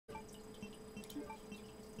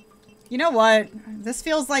You know what? This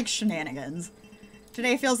feels like shenanigans.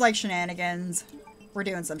 Today feels like shenanigans. We're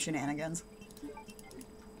doing some shenanigans.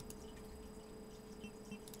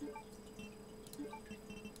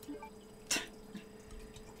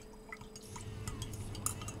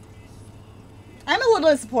 I'm a little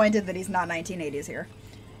disappointed that he's not 1980s here.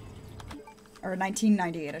 Or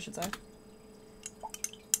 1998, I should say.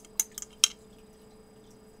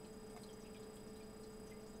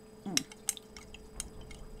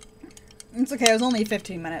 It's okay, it was only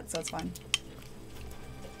 15 minutes, so it's fine.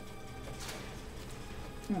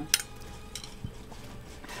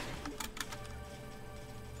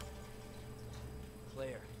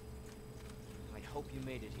 Claire, I hope you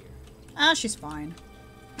made it here. Ah, she's fine.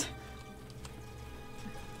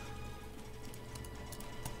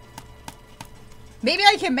 Maybe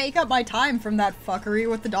I can make up my time from that fuckery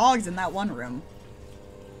with the dogs in that one room.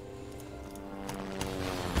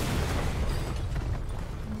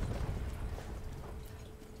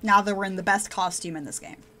 Now that we're in the best costume in this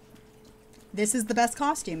game. This is the best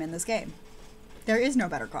costume in this game. There is no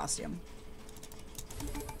better costume.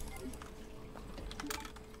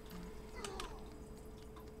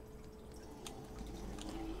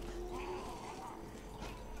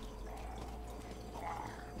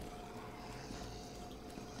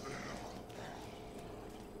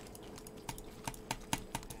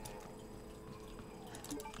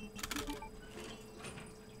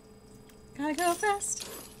 Gotta go fast.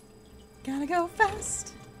 Gotta go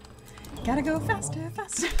fast. Gotta go faster,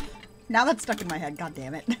 faster. Now that's stuck in my head, god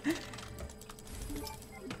damn it. Not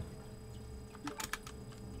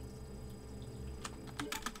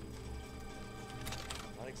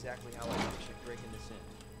exactly how I pictured breaking this in.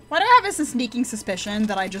 Why do I have a sneaking suspicion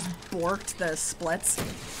that I just borked the splits?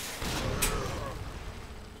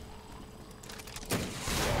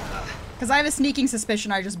 Because I have a sneaking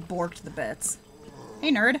suspicion I just borked the bits.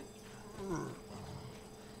 Hey, nerd.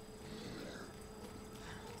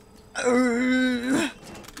 I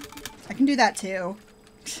can do that too.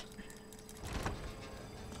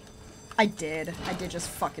 I did just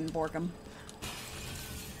fucking bork him.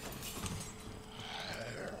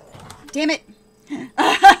 Damn it!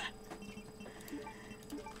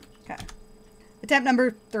 Okay. Attempt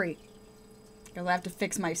number 3. Because I have to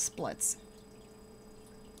fix my splits.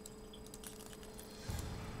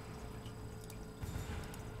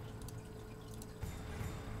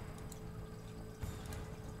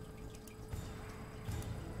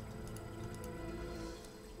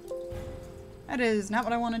 That is not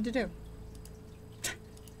what I wanted to do.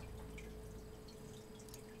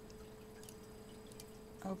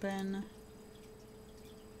 Open.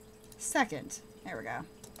 Second. There we go.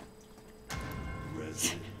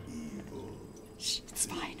 It's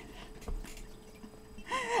fine.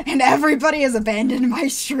 And everybody has abandoned my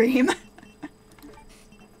stream.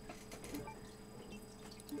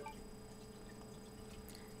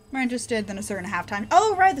 More interested than a certain halftime.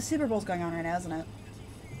 Oh, right, the Super Bowl's going on right now, isn't it?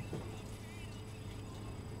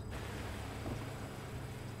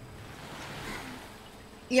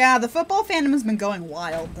 Yeah, the football fandom has been going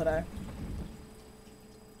wild today.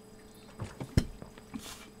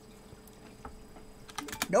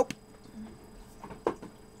 Nope.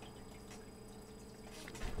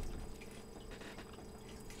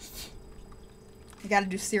 You gotta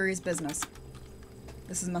do serious business.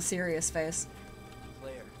 This is my serious face.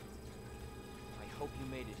 Claire, I hope you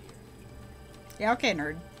made it here. Yeah, okay,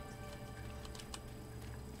 nerd.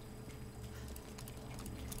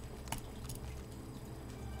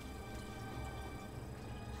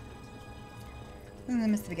 I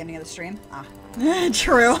missed the beginning of the stream. Ah.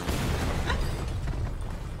 True.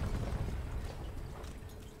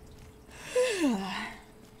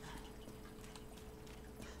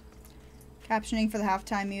 Captioning for the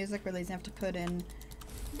halftime music, where they have to put in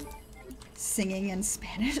singing in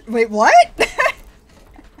Spanish. Wait, what?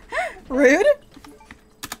 Rude?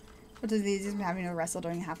 What does these from having to wrestle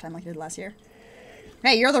during halftime like you did last year?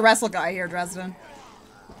 Hey, you're the wrestle guy here, Dresden.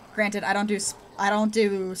 Granted, I don't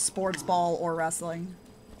do sports ball or wrestling.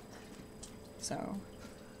 So,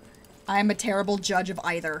 I'm a terrible judge of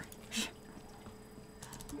either.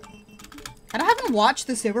 I haven't watched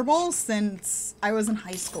the Super Bowl since I was in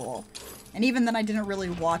high school. And even then I didn't really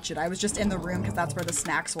watch it. I was just in the room because that's where the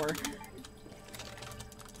snacks were.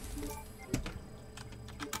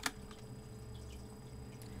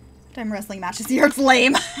 Time wrestling match this year, it's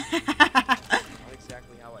lame. Not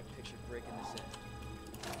exactly how I pictured breaking this in.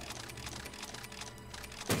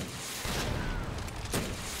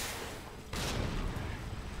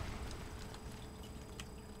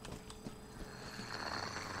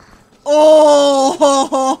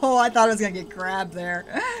 Oh, I thought I was gonna get grabbed there.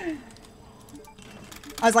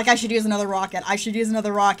 I was like, I should use another rocket. I should use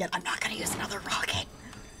another rocket. I'm not gonna use another rocket.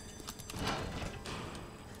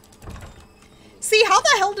 See, how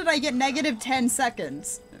the hell did I get negative 10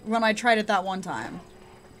 seconds when I tried it that one time?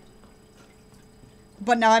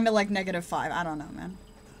 But now I'm at like negative 5. I don't know, man.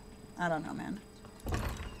 I don't know, man.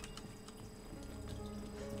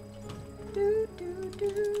 Do, do,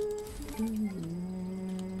 do, do.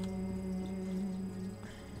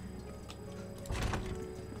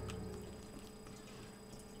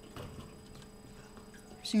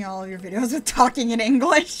 Seeing all of your videos with talking in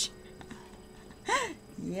English.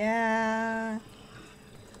 Yeah.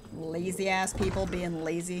 Lazy ass people being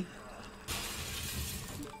lazy.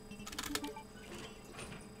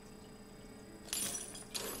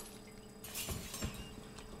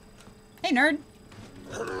 Hey, nerd.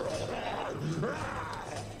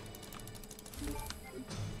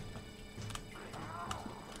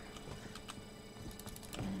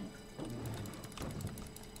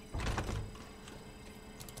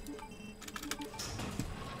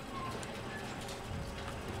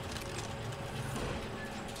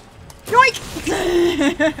 Yoink!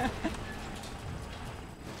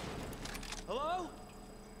 Hello?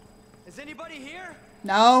 Is anybody here?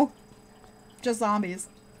 No. Just zombies.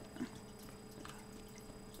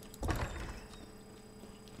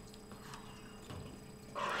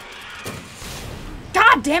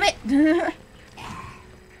 God damn it!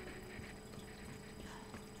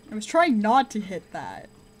 I was trying not to hit that.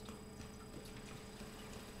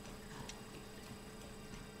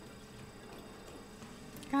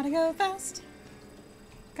 Gotta go fast.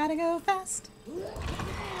 Gotta go fast.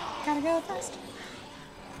 Gotta go fast.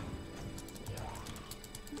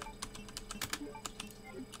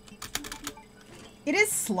 It is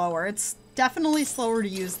slower. It's definitely slower to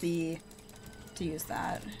use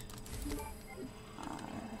that.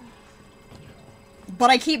 But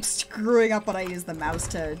I keep screwing up when I use the mouse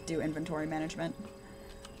to do inventory management.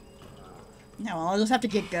 No, well, I'll just have to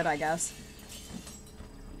get good, I guess.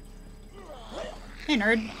 Hey,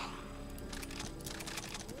 nerd.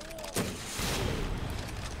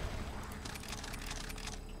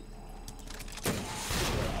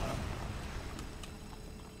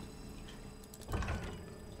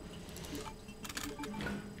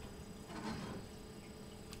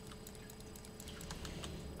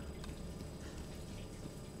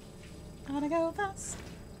 Gotta go fast.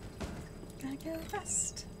 Gotta go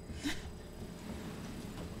fast.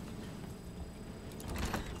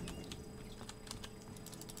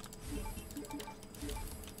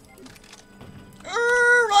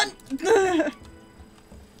 Run!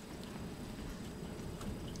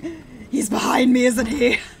 He's behind me, isn't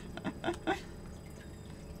he?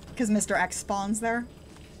 Because Mr. X spawns there.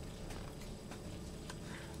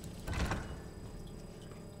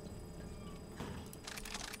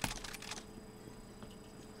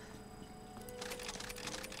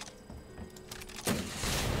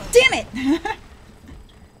 Damn it!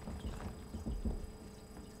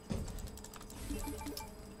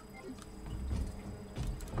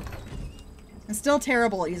 I'm still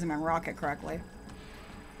terrible at using my rocket correctly.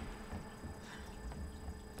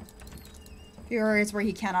 Few areas where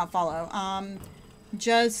he cannot follow.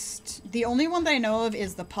 Just the only one that I know of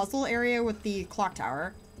is the puzzle area with the clock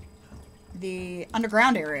tower. The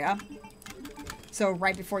underground area. So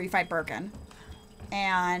right before you fight Birkin.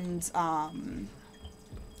 And,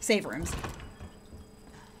 save rooms.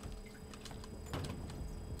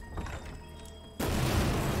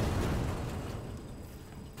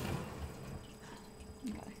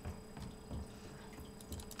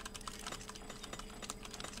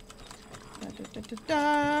 Okay.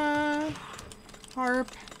 Da. Harp.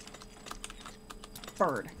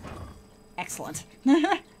 Bird. Excellent.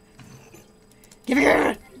 Give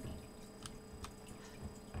here!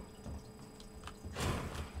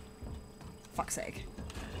 Fuck's sake.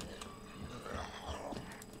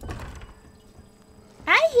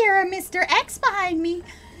 I hear a Mr. X behind me.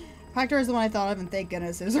 Hector is the one I thought of, and thank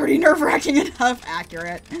goodness it was already nerve-wracking enough.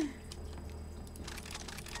 Accurate.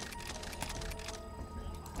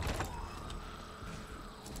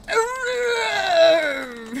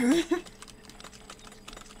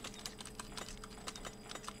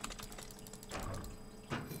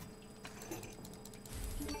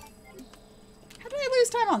 How did I lose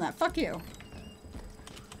time on that? Fuck you.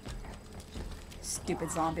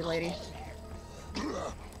 Stupid zombie lady.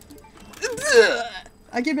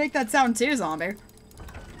 I can make that sound too, zombie.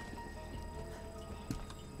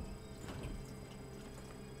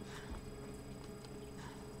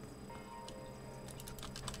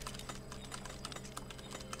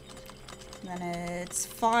 Then it's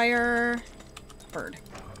fire, bird.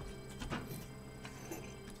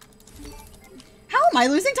 How am I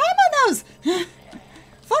losing time on those?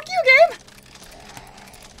 Fuck you, game!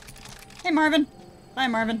 Hey, Marvin. Bye,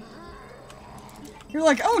 Marvin. You're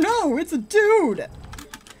like, oh no, it's a dude!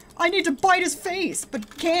 I need to bite his face,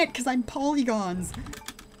 but can't because I'm polygons.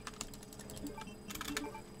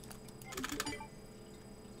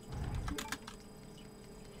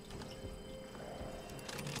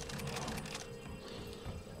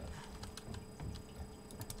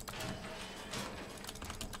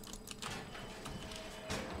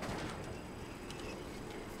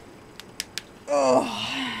 Oh,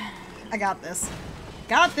 I got this.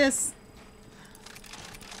 Got this.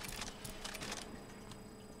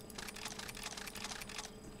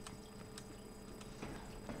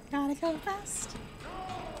 Gotta go fast.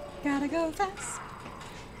 Gotta go fast.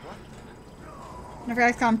 Whenever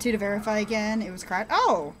XCOM 2 to verify again, it was crashed.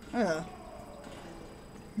 Oh! Ugh.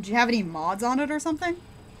 Did you have any mods on it or something?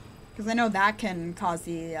 Because I know that can cause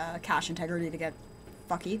the cache integrity to get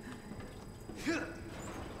fucky.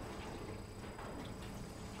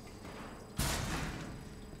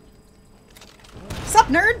 Sup,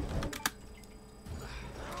 nerd?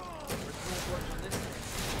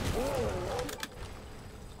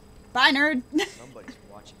 Bye, nerd. Somebody's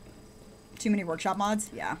watching me. Too many workshop mods?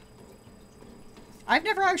 Yeah. I've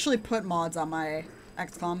never actually put mods on my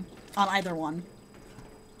XCOM. On either one.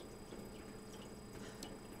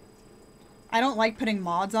 I don't like putting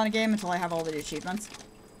mods on a game until I have all the achievements.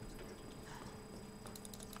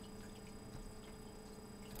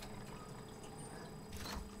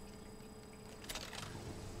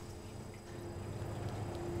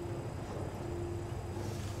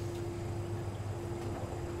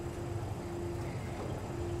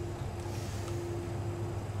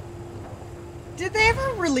 Did they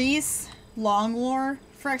ever release Long War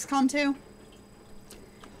for XCOM 2?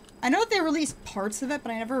 I know that they released parts of it,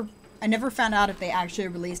 but I never found out if they actually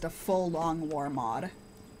released a full Long War mod.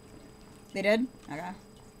 They did? Okay.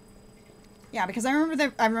 Yeah, because I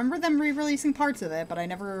remember them re-releasing parts of it, but I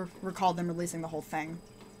never recalled them releasing the whole thing.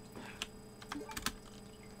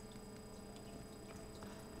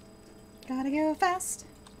 Gotta go fast.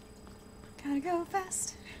 Gotta go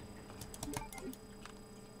fast.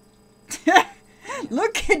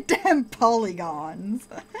 Look at them polygons.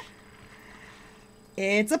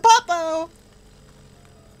 It's a puppo.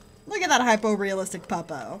 Look at that hypo-realistic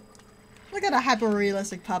puppo. Look at a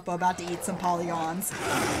hypo-realistic puppo about to eat some polygons. Get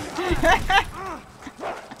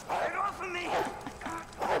off of me!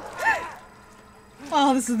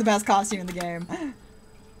 Oh, this is the best costume in the game.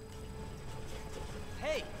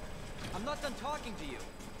 Hey, I'm not done talking to you.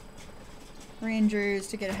 Rangers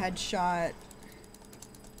to get a headshot.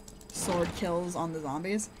 Sword kills on the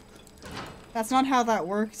zombies. That's not how that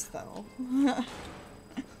works, though.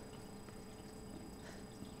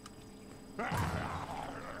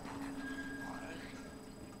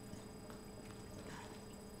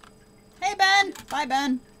 Hey, Ben! Bye,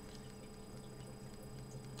 Ben.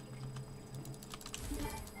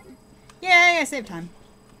 Yay, I saved time.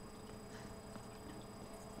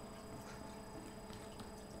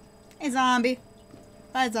 Hey, zombie.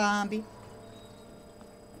 Bye, zombie.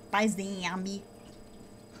 Bye, zombie.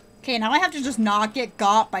 Okay, now I have to just not get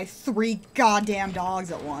got by 3 goddamn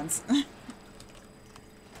dogs at once.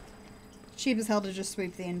 Cheap as hell to just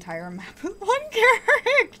sweep the entire map with 1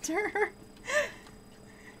 character.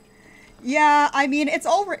 Yeah, I mean, it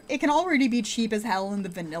can already be cheap as hell in the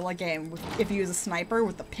vanilla game if you use a sniper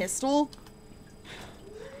with the pistol.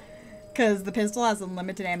 Because the pistol has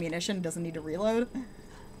unlimited ammunition, doesn't need to reload.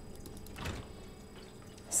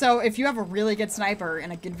 So if you have a really good sniper in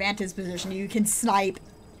a good vantage position, you can snipe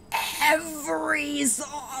every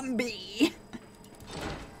zombie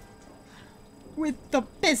with the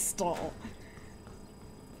pistol.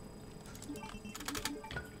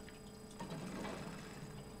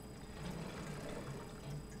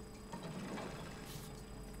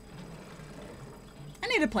 I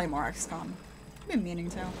need to play more XCOM. I've been meaning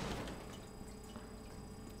to.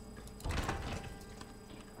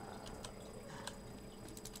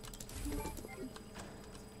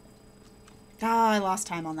 Ah, I lost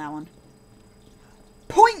time on that one.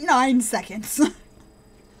 0.9 seconds.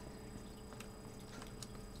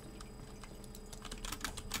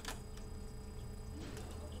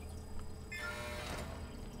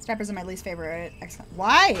 Snipers are my least favorite.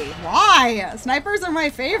 Why? Why? Snipers are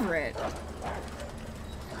my favorite.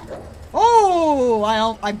 Oh,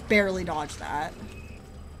 I barely dodged that.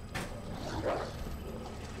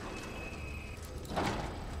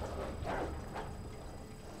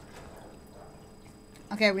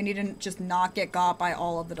 Okay, we need to just not get got by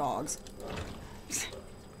all of the dogs.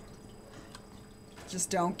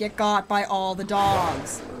 Just don't get got by all the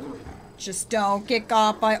dogs. Just don't get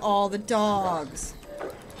got by all the dogs.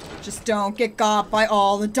 Just don't get got by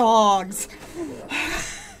all the dogs.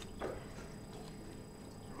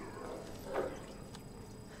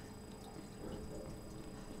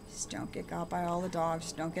 Just don't get got by all the dogs.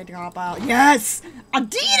 Just don't get got by all— Yes! I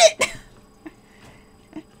did it!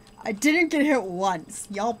 I didn't get hit once.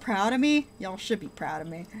 Y'all proud of me? Y'all should be proud of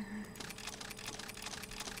me.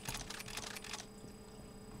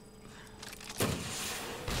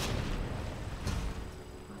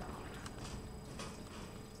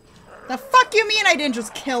 The fuck you mean I didn't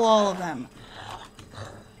just kill all of them?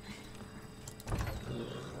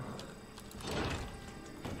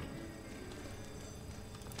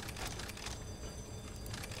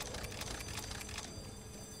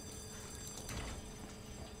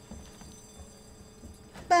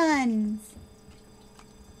 Buns.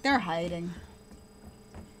 They're hiding.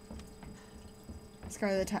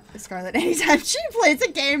 Scarlet, anytime she plays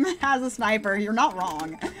a game that has a sniper, you're not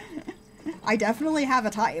wrong. I definitely have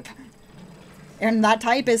a type. And that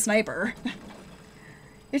type is sniper.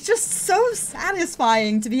 It's just so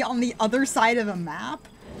satisfying to be on the other side of a map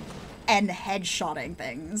and headshotting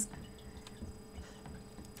things.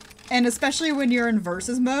 And especially when you're in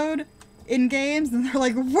versus mode in games and they're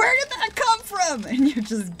like, where did that come from? And you're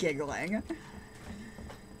just giggling.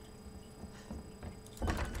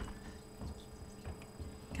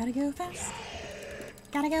 Gotta go fast.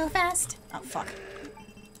 Gotta go fast. Oh, fuck.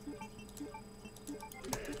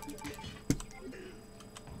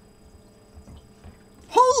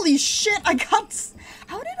 Holy shit, I got—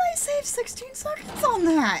 How did I save 16 seconds on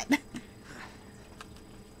that?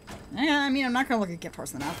 Yeah, I mean, I'm not gonna look at gift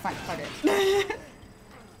horse now. Fine, fuck it.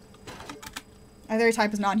 Either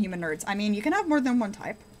type is non-human nerds. I mean, you can have more than one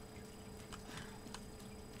type.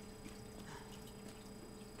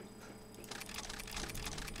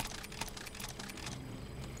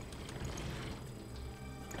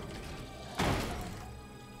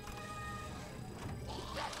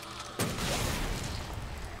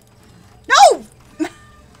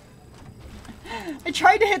 I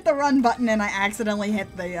tried to hit the run button and I accidentally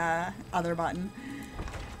hit the other button.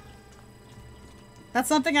 That's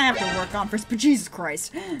something I have to work on first, but Jesus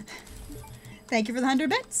Christ. Thank you for the 100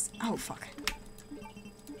 bits. Oh, fuck.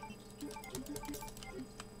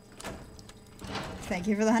 Thank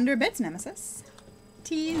you for the 100 bits, Nemesis.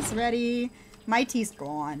 Tea's ready. My tea's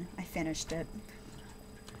gone. I finished it.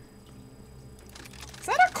 Is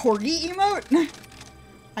that a corgi emote?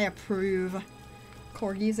 I approve.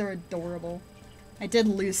 Corgis are adorable. I did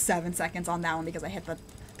lose 7 seconds on that one because I hit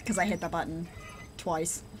the button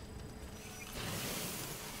twice.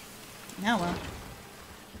 Now well.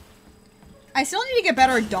 I still need to get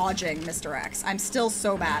better at dodging Mr. X. I'm still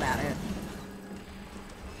so bad at it.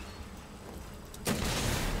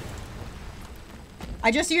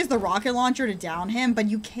 I just used the rocket launcher to down him, but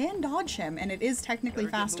you can dodge him, and it is technically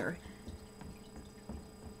faster.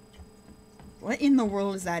 What in the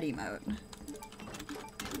world is that emote?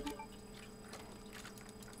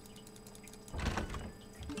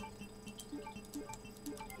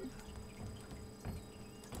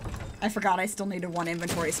 I forgot I still needed one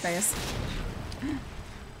inventory space.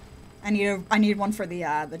 I need one for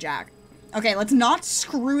the jack. Okay, let's not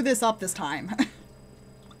screw this up this time.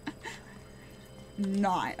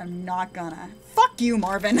 I'm not gonna. Fuck you,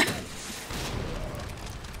 Marvin.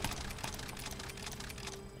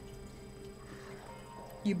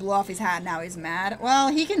 You blew off his hat, now he's mad. Well,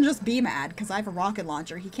 he can just be mad, because I have a rocket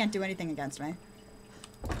launcher. He can't do anything against me.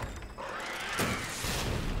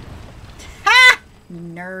 Ha!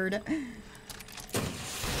 Nerd.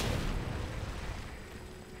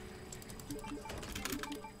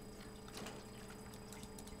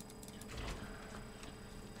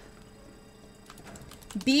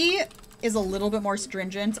 B is a little bit more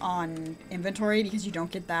stringent on inventory because you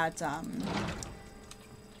don't get that,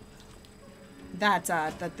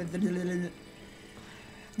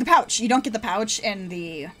 the pouch. You don't get the pouch in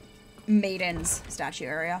the Maiden's statue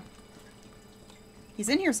area. He's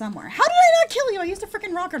in here somewhere. How did I not kill you? I used a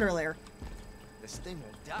freaking rocket earlier. This thing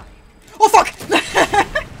won't die. Oh, fuck!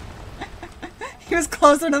 He was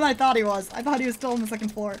closer than I thought he was. I thought he was still on the second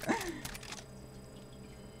floor.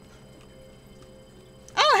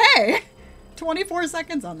 Oh, hey! 24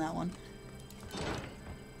 seconds on that one.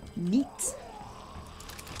 Neat.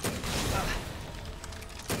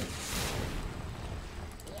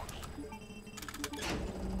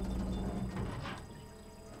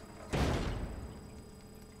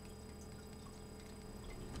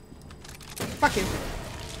 Fuck you.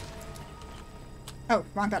 Oh,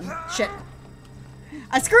 wrong button. Shit.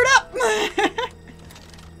 I screwed up!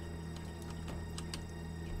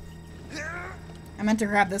 I meant to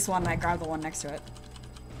grab this one and I grabbed the one next to it.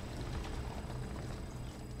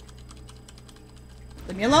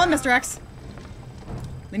 Leave me alone, Mr. X.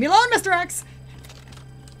 Leave me alone, Mr. X.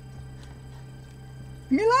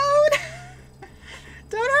 Leave me alone.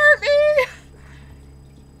 Don't hurt me.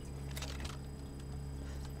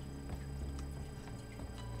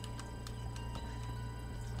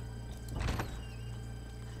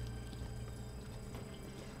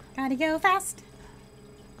 Gotta go fast.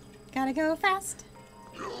 Gotta go fast.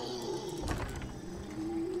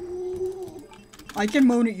 I can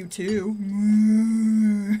moan at you too.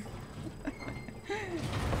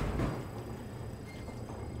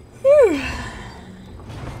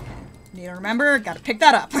 Need to remember, gotta pick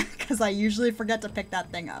that up. Because I usually forget to pick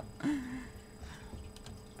that thing up.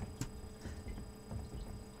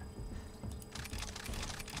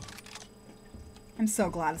 I'm so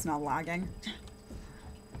glad it's not lagging.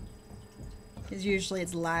 Because usually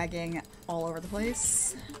it's lagging all over the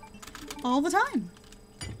place. All the time.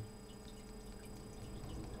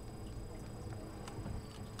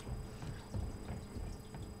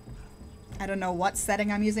 I don't know what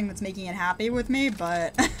setting I'm using that's making it happy with me,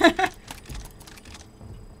 but...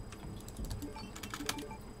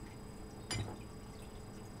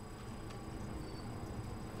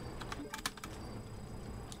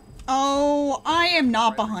 Oh, I am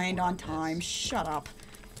not behind on time. Shut up.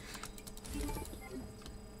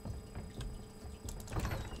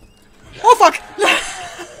 Oh, fuck!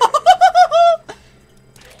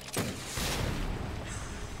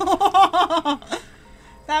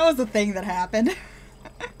 That was the thing that happened.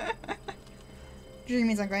 Usually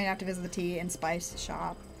means I'm going to have to visit the tea and spice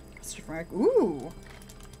shop. Ooh!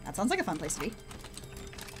 That sounds like a fun place to be.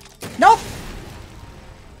 Nope!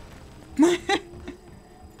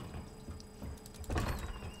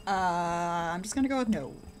 I'm just gonna go with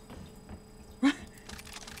no.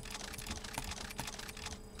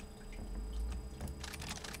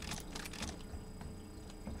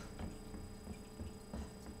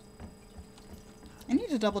 I need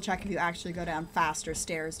to double check if you actually go down faster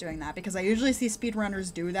stairs doing that, because I usually see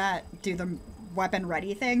speedrunners do that, do the weapon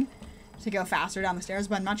ready thing to go faster down the stairs,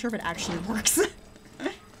 but I'm not sure if it actually works.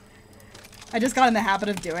 I just got in the habit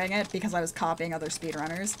of doing it because I was copying other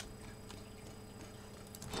speedrunners.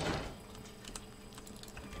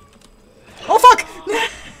 Oh fuck!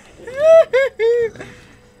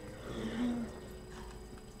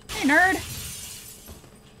 Hey nerd!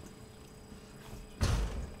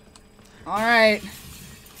 Alright.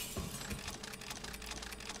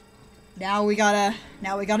 Now we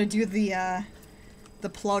gotta do the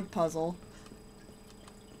plug puzzle.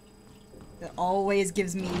 That always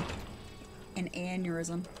gives me an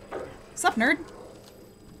aneurysm. Sup, nerd?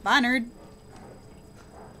 Bye, nerd.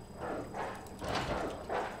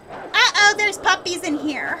 Uh-oh, there's puppies in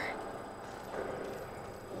here.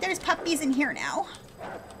 There's puppies in here now.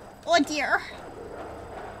 Oh dear.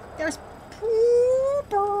 There's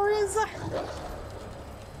poopers.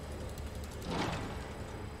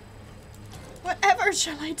 Whatever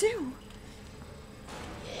shall I do?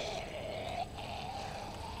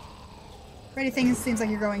 Ready things seems like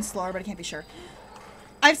you're going slower, but I can't be sure.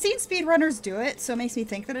 I've seen speedrunners do it, so it makes me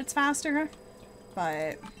think that it's faster,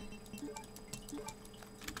 but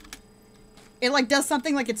it like does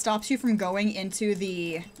something like it stops you from going into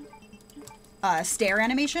the stair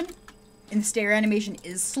animation, and the stair animation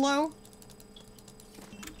is slow.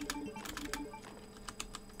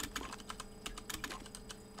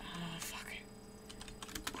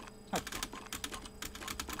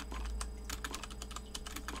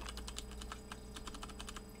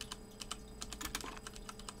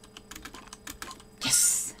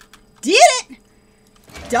 Did it!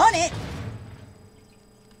 Done it!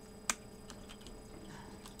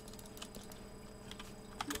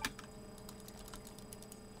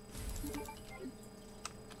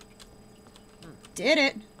 Did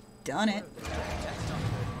it! Done it.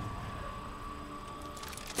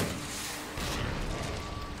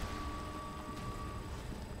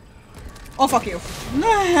 Oh, fuck you.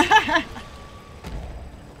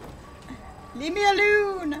 Leave me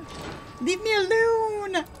alone! Leave me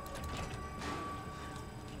alone!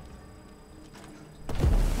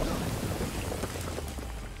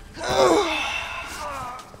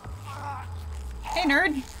 Hey,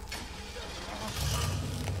 nerd.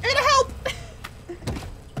 I gotta help!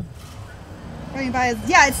 Going by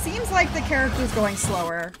yeah, it seems like the character's going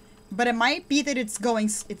slower, but it might be that it's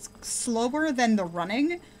slower than the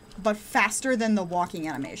running, but faster than the walking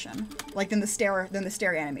animation. Like than the stair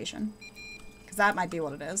animation. Because that might be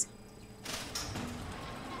what it is.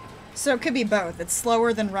 So it could be both. It's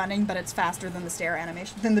slower than running, but it's faster than the stair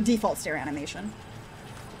animation, than the default stair animation.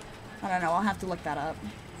 I don't know, I'll have to look that up.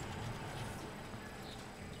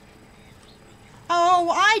 Oh,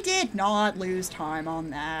 I did not lose time on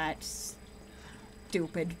that.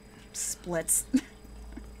 Stupid splits.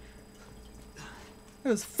 It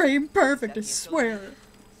was frame perfect, I swear.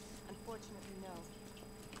 Unfortunately, no.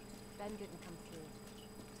 Ben didn't come through.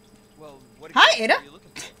 Well, what Hi, exactly Ada. are you looking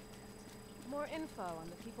for? More info on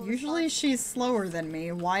the people. Usually she's slower than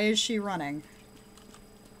me. Why is she running?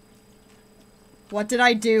 What did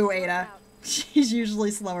I do, Ada? She's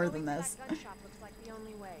usually slower than this. That gun shop looks like the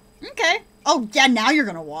only way. Okay. Oh, yeah, now you're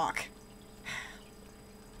gonna walk.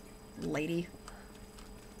 Lady.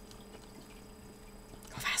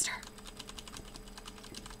 Go faster.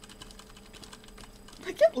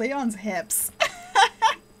 Look at Leon's hips.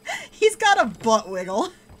 He's got a butt wiggle.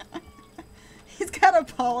 He's got a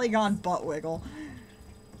polygon butt wiggle.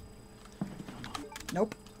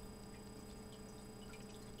 Nope.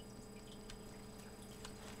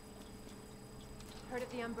 Heard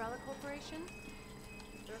of the Umbrella Corporation?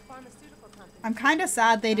 They're a pharmaceutical company. I'm kind of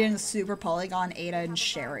sad they didn't super polygon Ada and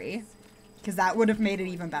Sherry, because that would have made it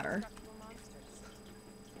even better.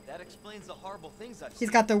 That explains the horrible things I've He's seen.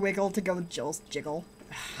 got the wiggle to go with Jill's jiggle.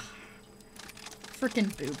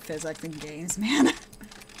 Freaking boob physics in games, man.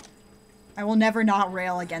 I will never not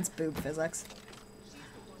rail against boob physics.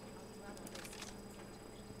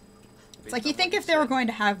 It's like, you think if they were going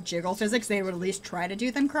to have jiggle physics, they would at least try to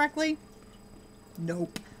do them correctly?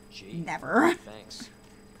 Nope. Gee, Never. thanks.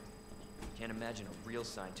 Can't imagine a real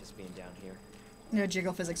scientist being down here. No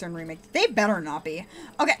jiggle physics are in remake. They better not be.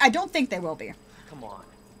 Okay, I don't think they will be. Come on.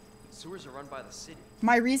 Sewers are run by the city.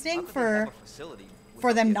 My reasoning Not that they have for a facility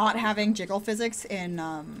for them without the not authority. having jiggle physics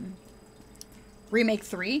in Remake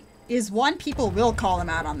 3 is, one, people will call them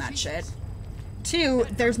out on that shit. Two,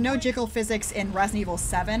 there's no jiggle physics in Resident Evil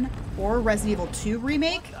 7 or Resident Evil 2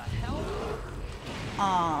 Remake.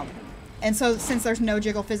 And so since there's no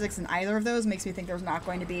jiggle physics in either of those, makes me think there's not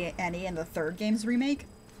going to be any in the third game's remake.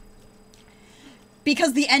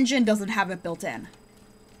 Because the engine doesn't have it built in.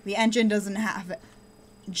 The engine doesn't have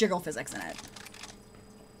jiggle physics in it.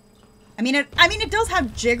 I mean it does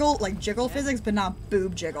have jiggle physics, but not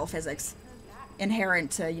boob jiggle physics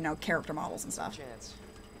inherent to, you know, character models and stuff. Chance.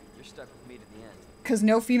 You're stuck with me to the end. Because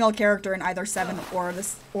no female character in either 7 or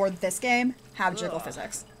this game have jiggle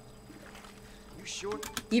physics. You sure?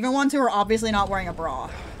 Even ones who are obviously not wearing a bra.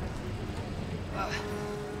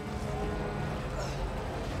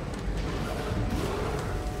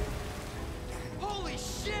 Holy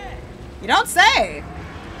shit! You don't say!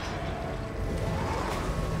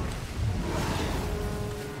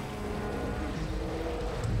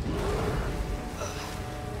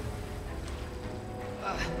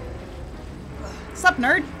 Sup,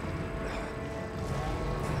 nerd?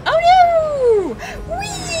 Oh no!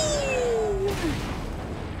 Whee!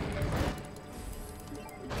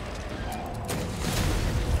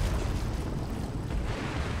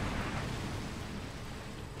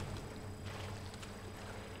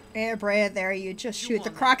 Yeah, Brea, there you just shoot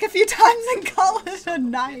the croc a few times and call it a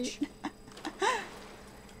night.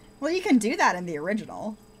 Well, you can do that in the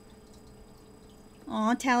original.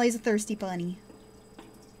 Aw, Tally's a thirsty bunny.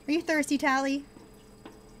 Are you thirsty, Tally?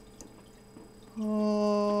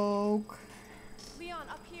 Poke. Leon,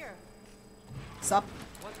 up here. Sup?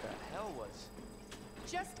 What the hell was?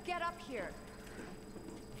 Just get up here.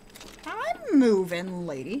 I'm moving,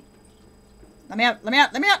 lady. Let me out, let me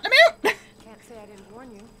out, let me out, let me out! Can't say I didn't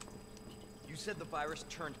warn you. You said the virus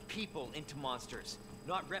turned people into monsters,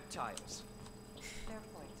 not reptiles. Fair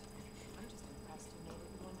point. I'm just impressed you made it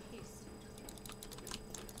in one piece.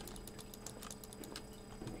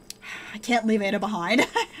 I can't leave Ada behind.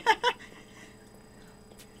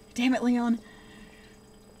 Damn it, Leon.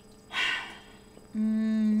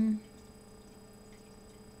 You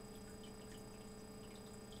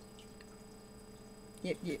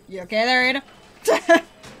okay there, Ada? So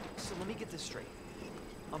let me get this straight.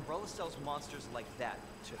 Umbrella sells monsters like that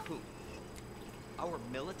to who? Our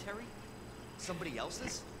military? Somebody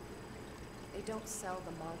else's? They don't sell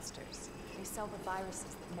the monsters. They sell the viruses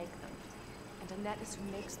that make them. And Annette is who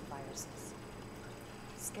makes the viruses.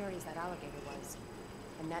 Scary as that alligator was,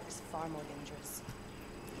 Annette is far more dangerous.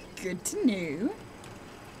 Good to know.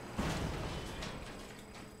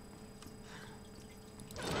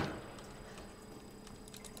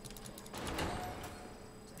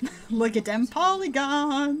 Look at them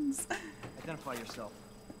polygons. Identify yourself.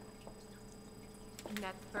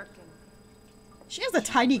 Annette Birkin. She has a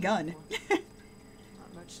tiny gun. Not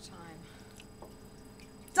much time.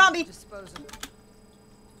 Zombie. Dispose of it.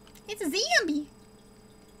 It's a zombie.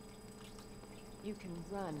 You can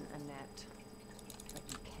run, Annette, but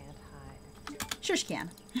you can't hide. Sure she can.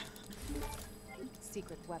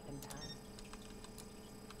 Secret weapon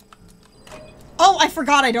time. Oh, I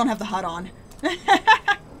forgot I don't have the HUD on. It's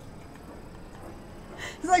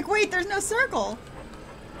like, wait, there's no circle.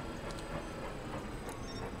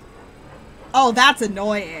 Oh, that's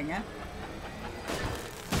annoying.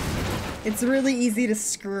 It's really easy to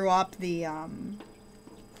screw up the,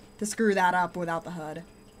 to screw that up without the HUD.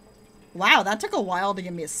 Wow, that took a while to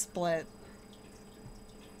give me a split.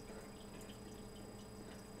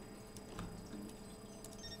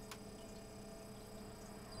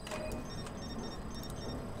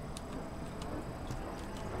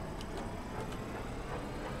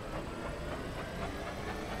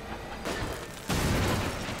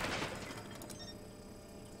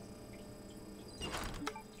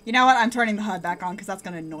 You know what? I'm turning the HUD back on because that's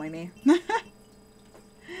going to annoy me.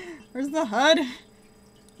 Where's the HUD?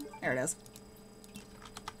 There it is.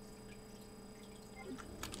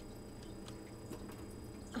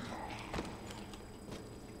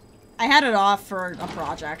 I had it off for a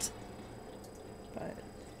project. But...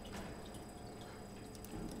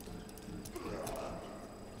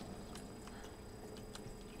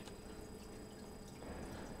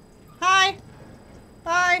 Hi!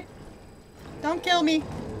 Bye! Don't kill me.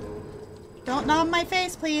 Don't knob my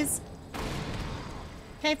face, please.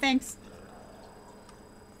 Okay, thanks.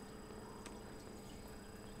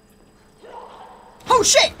 Oh,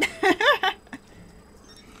 shit!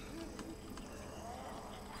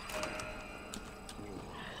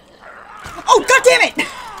 Oh, god damn it!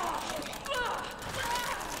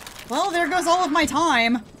 Well, there goes all of my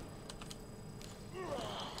time.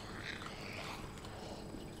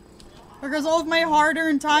 There goes all of my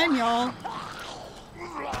hard-earned time, y'all.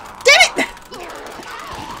 Damn it!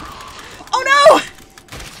 Oh no!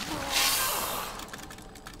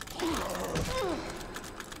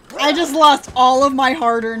 I just lost all of my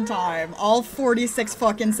hard-earned time. All 46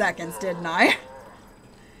 fucking seconds, didn't I?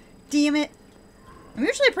 Damn it. I'm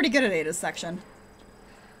usually pretty good at Ada's section.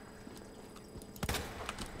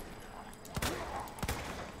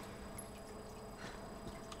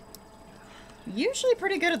 Usually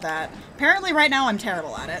pretty good at that. Apparently right now I'm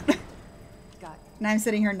terrible at it. And I'm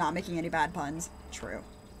sitting here not making any bad puns. True.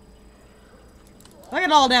 Look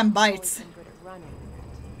at all them bites.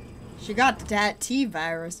 She got that T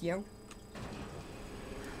virus, yo.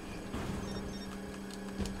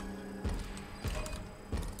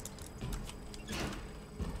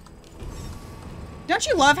 Don't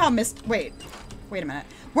you love how wait a minute.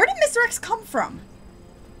 Where did Mr. X come from?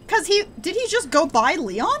 Cause did he just go by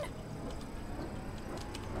Leon?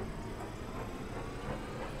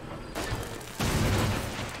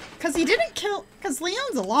 Cause he didn't cause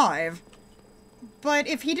Leon's alive. But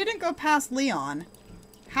if he didn't go past Leon,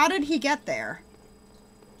 how did he get there?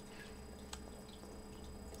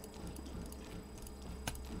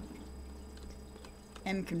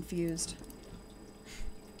 I'm confused.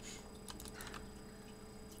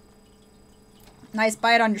 Nice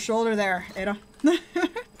bite on your shoulder there, Ada.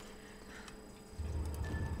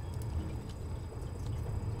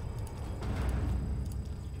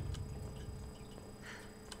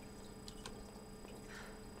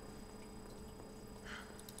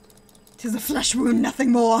 Tis a flesh wound,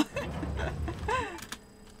 nothing more.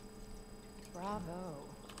 Bravo.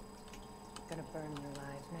 Gonna burn you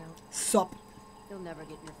alive now. Sup. You'll never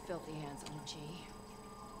get your filthy hands on the G.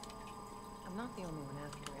 I'm not the only one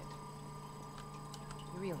after it.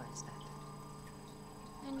 You realize that.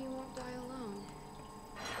 And you won't die alone.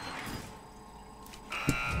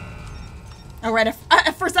 Oh, right.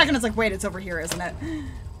 For a second, it's like, wait, it's over here, isn't it?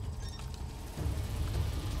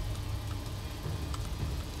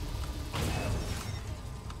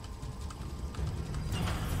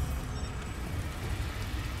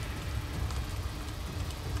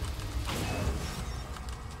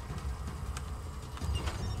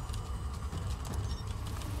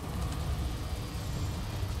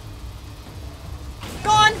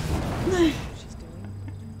 Gone!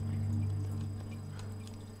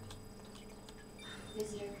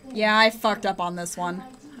 Yeah, I fucked up on this one.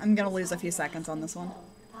 I'm gonna lose a few seconds on this one.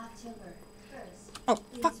 Oh,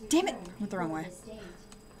 fuck, damn it! Went the wrong way.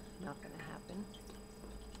 Not gonna happen.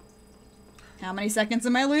 How many seconds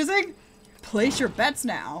am I losing? Place your bets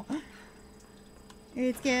now.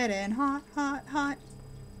 It's getting hot, hot, hot.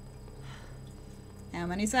 How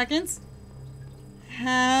many seconds?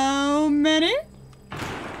 How many?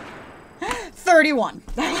 31.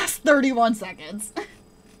 That lasts 31 seconds.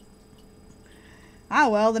 Ah,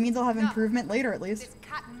 well, that means I'll have improvement later at least. This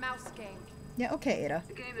cat and mouse game. Yeah, okay, Ada.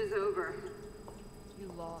 The game is over.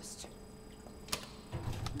 You lost.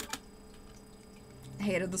 I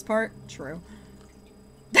hated this part. True.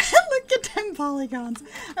 Look at 10 polygons.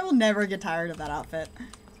 I will never get tired of that outfit.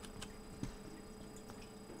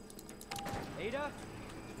 Ada,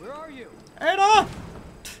 where are you? Ada!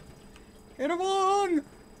 Get along!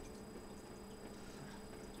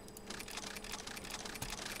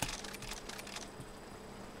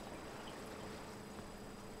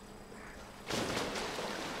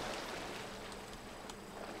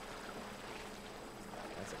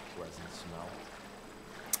 That's a pleasant smell.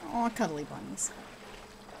 Aw, cuddly bunnies.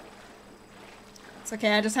 It's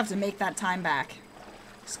okay, I just have to make that time back.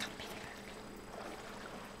 Just gotta make it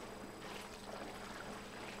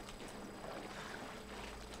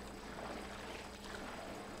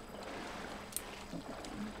back.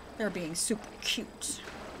 They're being super cute.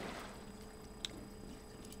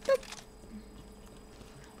 Boop.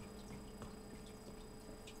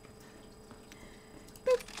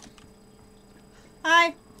 Boop.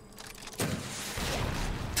 Hi.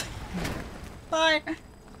 Bye.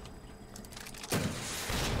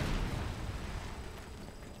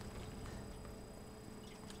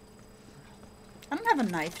 I don't have a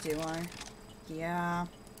knife, do I? Yeah.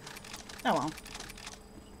 Oh well.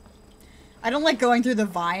 I don't like going through the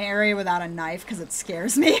vine area without a knife because it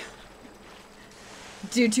scares me.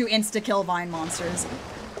 Due to insta-kill vine monsters.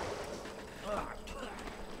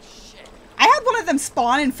 I had one of them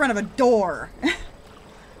spawn in front of a door.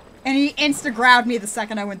 And he insta-grabbed me the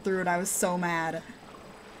second I went through it. I was so mad.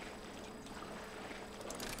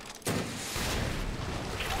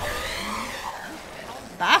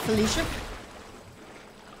 Bye, Felicia.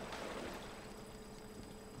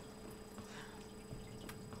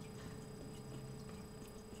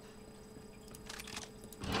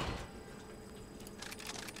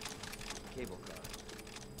 Cable car.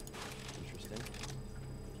 Interesting.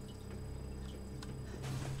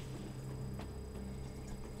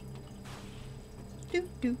 Do,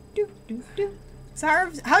 do, do, do, do. So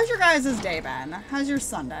how's your guys' day been? How's your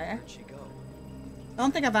Sunday? Where'd she go? I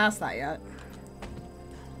don't think I've asked that yet.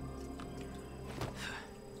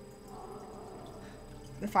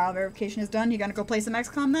 The file verification is done. You gonna go play some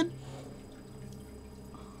XCOM then?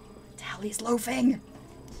 Tally's loafing.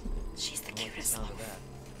 She's the cutest Sound of loaf. that.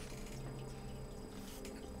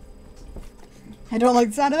 I don't like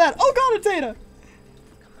the sound of that. Oh god, it's Ada.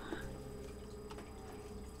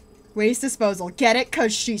 Waste disposal. Get it?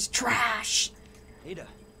 Cause she's trash. Ada.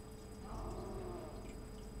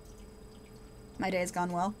 My day's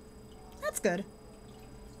gone well. That's good.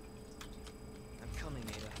 I'm coming,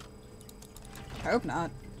 Ada. I hope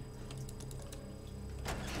not.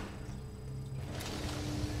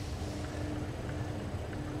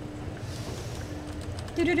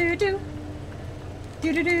 Do do do do.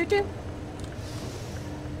 Do do do do.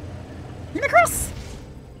 You're across.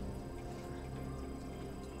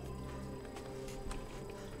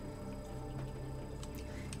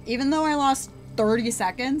 Even though I lost 30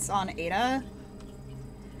 seconds on Ada,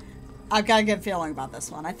 I've got a good feeling about this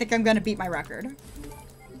one. I think I'm gonna beat my record.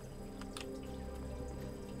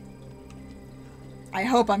 I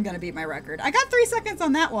hope I'm gonna beat my record. I got 3 seconds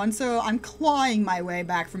on that one, so I'm clawing my way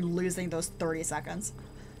back from losing those 30 seconds.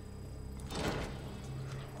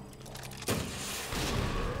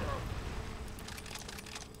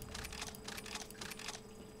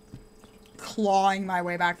 Clawing my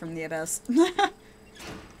way back from the abyss.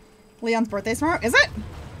 Leon's birthday's tomorrow? Is it?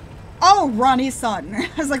 Oh, Ronnie's son. I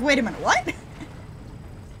was like, wait a minute, what?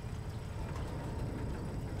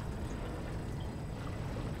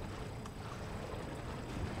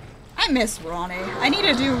 I miss Ronnie. I need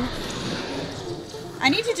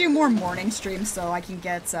to do more morning streams so I can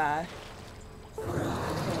get, oh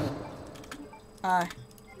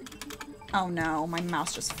no, my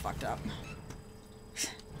mouse just fucked up.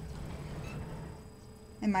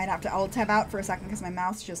 I might have to alt tab out for a second because my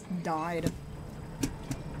mouse just died.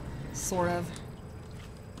 Sort of.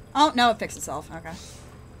 Oh, no, it fixed itself. Okay.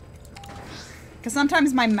 Because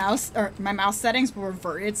sometimes my mouse settings will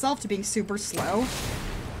revert itself to being super slow.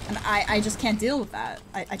 And I just can't deal with that.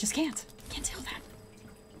 I just can't. Can't deal with that.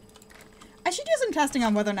 I should do some testing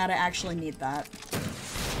on whether or not I actually need that.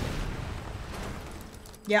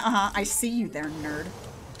 Yeah, I see you there, nerd.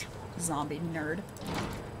 Zombie nerd.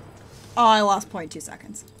 Oh, I lost 0.2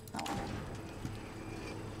 seconds. Oh well.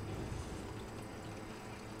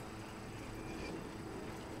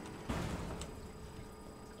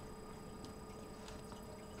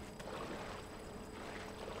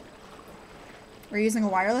 We're using a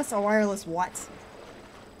wireless? A wireless what?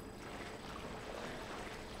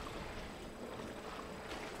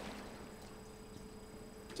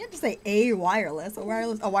 You can't just say a wireless. A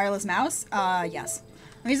wireless mouse? Yes.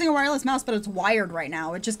 I'm using a wireless mouse, but it's wired right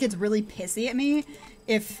now. It just gets really pissy at me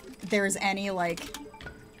if there's any, like,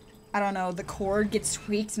 I don't know, the cord gets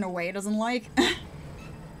tweaked in a way it doesn't like.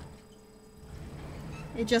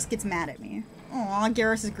 It just gets mad at me. Aw,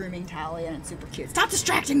 Garrus is grooming Tally and it's super cute. Stop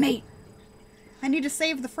distracting me! I need to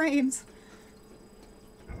save the frames.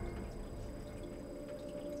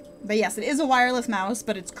 But yes, it is a wireless mouse,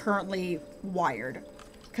 but it's currently wired.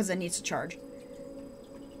 Because it needs to charge.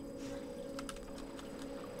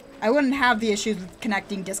 I wouldn't have the issues with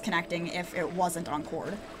connecting, disconnecting if it wasn't on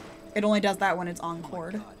cord. It only does that when it's on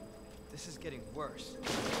cord. Oh my God. This is getting worse.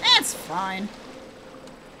 It's fine.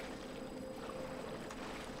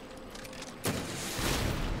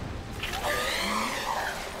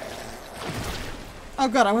 Oh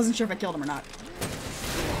god, I wasn't sure if I killed him or not.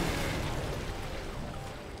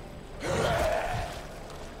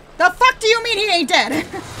 The fuck do you mean he ain't dead?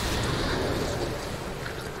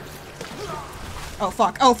 Oh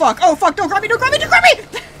fuck, oh fuck, oh fuck, don't grab me, don't grab me, don't grab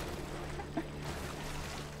me!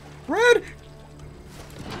 Rude!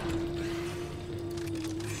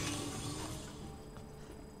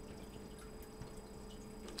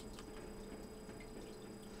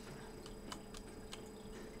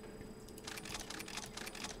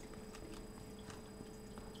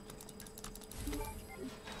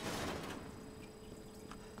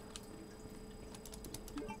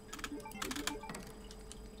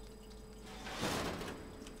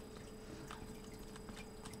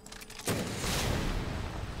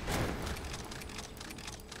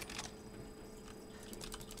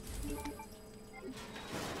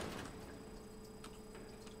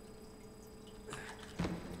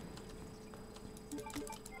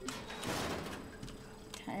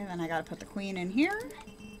 Then I gotta put the queen in here.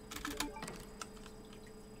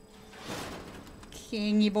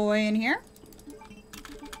 Kingy boy in here.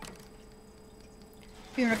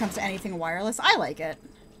 Even when it comes to anything wireless, I like it.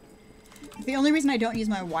 The only reason I don't use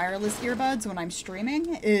my wireless earbuds when I'm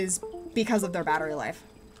streaming is because of their battery life.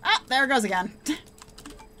 Ah, there it goes again.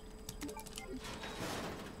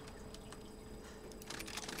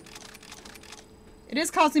 It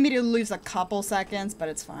is causing me to lose a couple seconds, but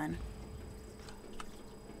it's fine.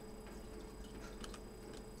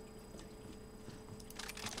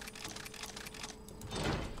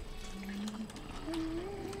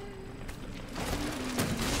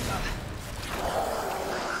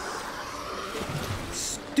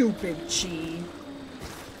 Stupid G.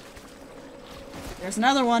 There's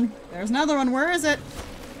another one. There's another one. Where is it?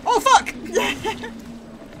 Oh, fuck!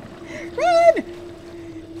 Run!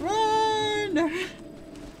 Run!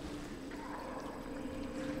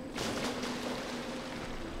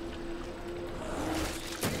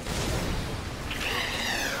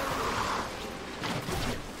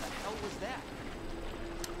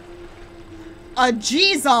 A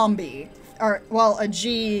G zombie. Or, well, a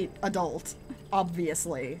G adult.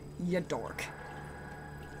 Obviously. You dork.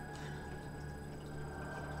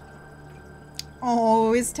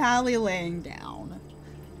 Oh, is Tally laying down?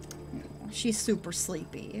 Oh, she's super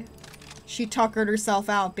sleepy. She tuckered herself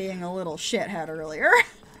out being a little shithead earlier.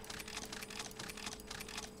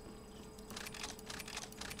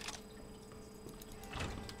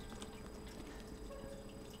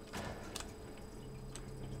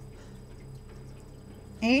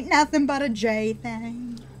 Ain't nothing but a J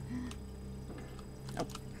thing. Oh,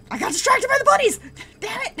 I got distracted by the bunnies!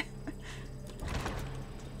 Damn it!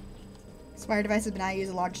 Spire devices, but now I use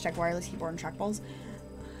a Logitech wireless keyboard and trackballs.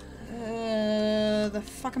 The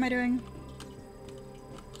fuck am I doing?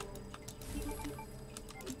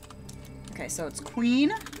 Okay, so it's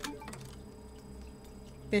Queen,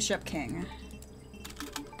 Bishop, King.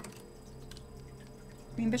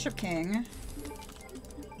 Queen, Bishop, King.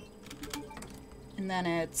 And then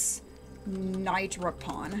it's Knight, Rook,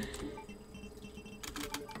 Pawn.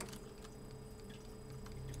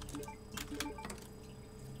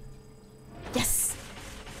 Yes!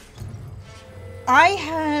 I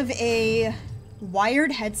have a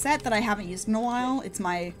wired headset that I haven't used in a while. It's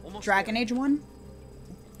my Dragon Age one.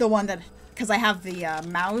 The one that, because I have the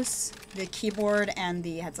mouse, the keyboard, and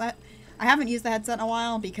the headset. I haven't used the headset in a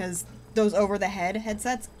while because those over-the-head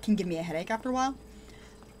headsets can give me a headache after a while.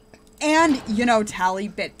 And, you know, Tally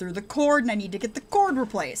bit through the cord and I need to get the cord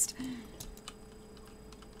replaced.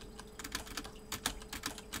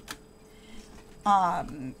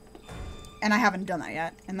 And I haven't done that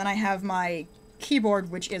yet. And then I have my keyboard,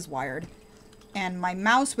 which is wired. And my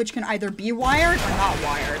mouse, which can either be wired or not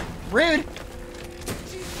wired. Rude!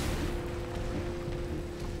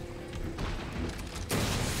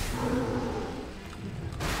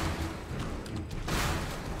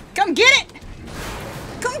 Come get it!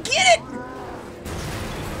 Come get it!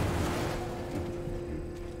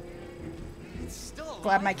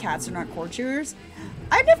 Glad my cats are not cord chewers.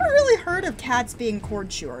 I've never really heard of cats being cord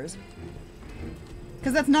chewers.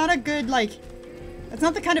 Because that's not a good, like... That's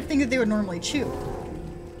not the kind of thing that they would normally chew.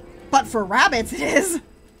 But for rabbits, it is.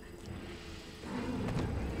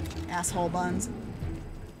 Asshole buns.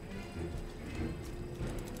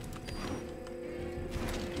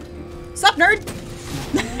 Sup, nerd?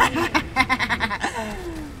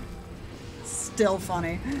 Still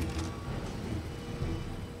funny.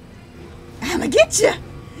 I'ma get you!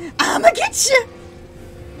 I'ma get you!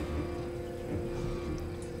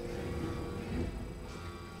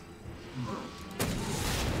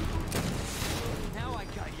 Now I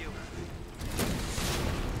got you.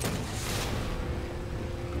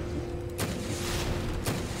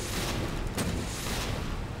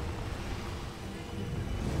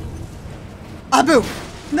 Abu!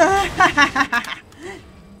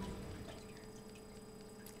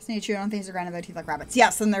 Just need to chew on things to grind in their teeth like rabbits.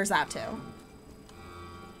 Yes, and there's that too.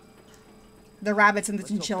 The rabbits and the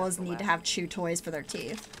chinchillas need to have chew toys for their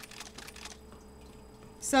teeth.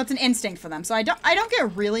 So it's an instinct for them. So I don't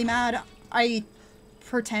get really mad. I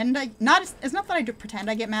pretend it's not that I do pretend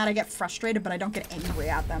I get mad, I get frustrated, but I don't get angry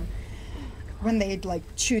at them when they like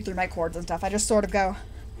chew through my cords and stuff. I just sort of go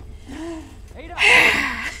Ada!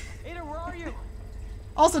 Ada, where are you?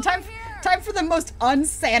 Also, time for the most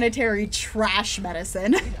unsanitary trash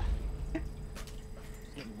medicine.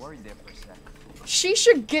 Getting worried there for a sec. She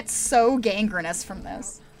should get so gangrenous from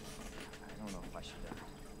this. I don't know if I should.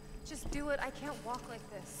 Just do it. I can't walk like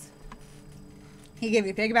this. He gave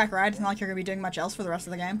you a piggyback ride. It's not like you're gonna be doing much else for the rest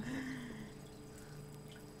of the game.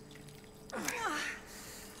 Hold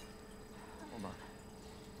on.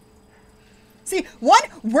 See, one,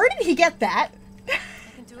 where did he get that? I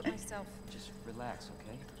can do it myself. Just relax,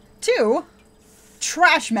 okay? Two,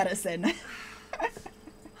 trash medicine.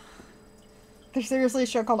 There's seriously a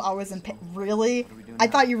show called Always in Pain. Really? What do we do I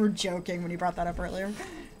now? thought you were joking when you brought that up earlier.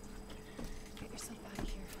 Get yourself out of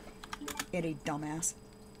here. Itty dumbass.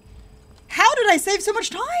 How did I save so much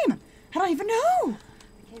time? I don't even know. The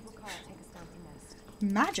cable car will take us down to Nest.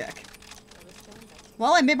 Magic. So let's go in there.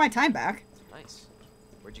 Well, I made my time back. Nice.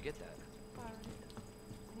 Where'd you get that?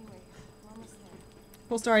 Anyway, we're almost there.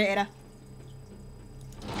 Cool story, Ada.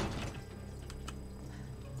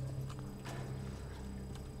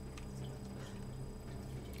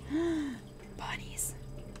 Bunnies.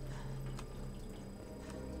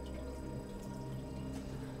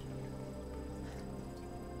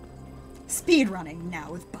 Speedrunning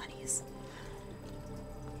now with bunnies.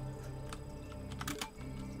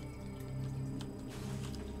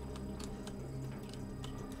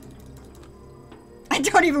 I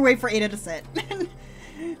don't even wait for Ada to sit.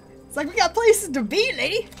 It's like, we got places to be,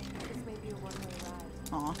 lady. This may be a one-way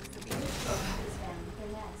ride. Aw.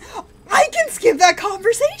 So I can skip that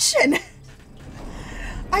conversation!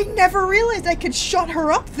 I never realized I could shut her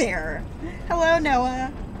up there. Hello,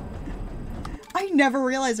 Noah. I never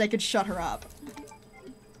realized I could shut her up.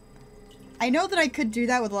 I know that I could do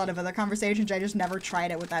that with a lot of other conversations, I just never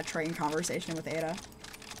tried it with that train conversation with Ada.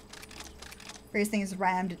 Various things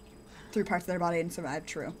rammed through parts of their body and survived,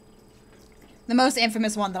 true. The most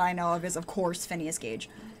infamous one that I know of is, of course, Phineas Gage.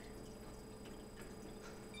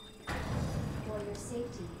 For your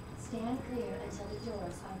safety, stand clear until the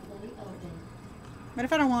doors are fully open. What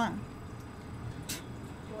if I don't want?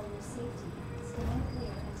 For your safety, stand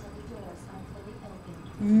clear until the doors are fully open.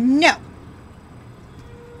 No!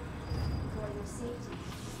 For your safety,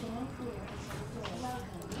 stand clear until the doors are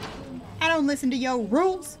open. I don't listen to your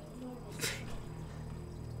rules.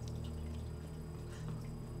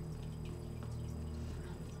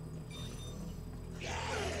 Okay,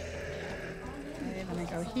 let me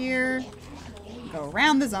go here. Go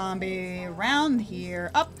around the zombie, around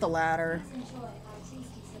here, up the ladder. Enjoy our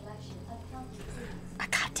tasty selection of healthy foods. I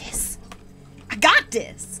got this. I got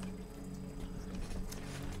this.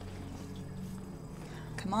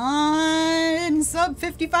 Come on, sub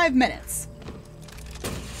 55 minutes.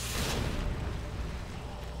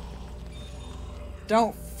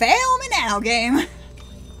 Don't fail me now, game.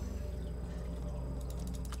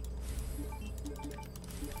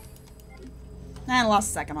 I lost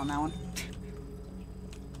a second on that one.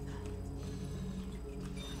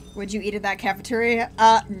 Would you eat at that cafeteria?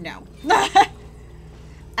 No.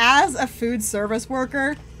 As a food service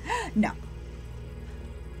worker, no.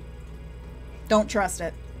 Don't trust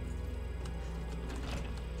it.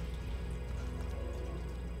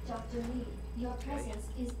 Dr. Lee, your presence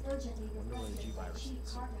is urgently requested by Chief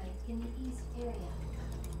Cartwright in the East area.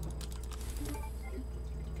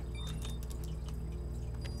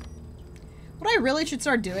 What I really should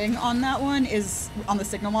start doing on that one is, on the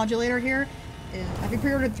signal modulator here, is, have you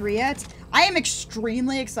pre-ordered 3 yet? I am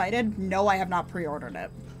extremely excited. No, I have not pre-ordered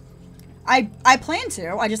it. I plan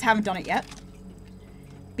to. I just haven't done it yet.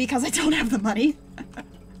 Because I don't have the money.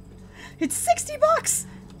 It's 60 bucks!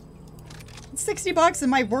 It's 60 bucks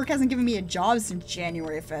and my work hasn't given me a job since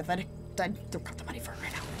January 5th. I don't got the money for it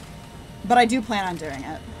right now. But I do plan on doing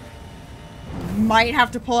it. Might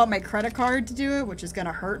have to pull out my credit card to do it, which is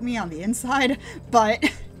gonna hurt me on the inside, but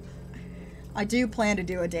I do plan to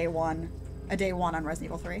do a day one on Resident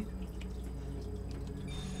Evil 3.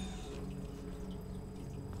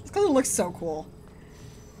 This color looks so cool.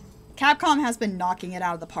 Capcom has been knocking it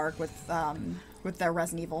out of the park with their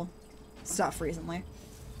Resident Evil stuff recently.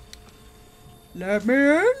 Let me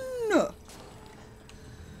in!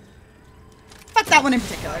 Fuck that one in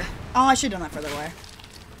particular. Oh, I should have done that further away.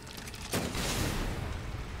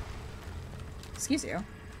 Excuse you.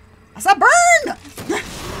 I saw burn!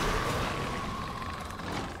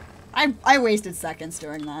 I wasted seconds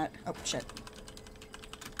doing that. Oh, shit.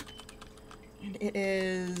 And it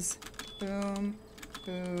is... Boom.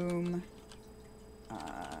 Boom.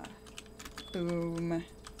 Boom.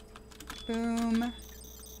 Boom.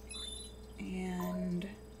 And...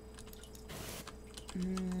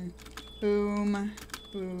 boom.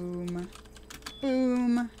 Boom.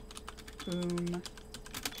 Boom. Boom.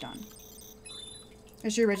 Done.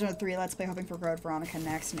 It's the original 3 Let's Play, hoping for Code Veronica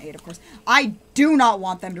next, and 8, of course. I do not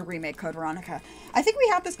want them to remake Code Veronica. I think we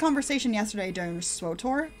had this conversation yesterday during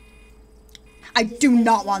SWOTOR. I do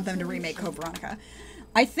not want them to remake Code Veronica.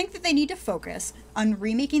 I think that they need to focus on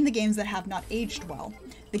remaking the games that have not aged well.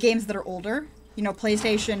 The games that are older, you know,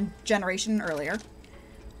 PlayStation generation and earlier,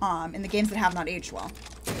 and the games that have not aged well.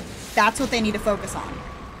 That's what they need to focus on.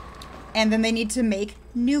 And then they need to make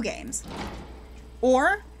new games.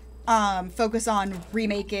 Or... focus on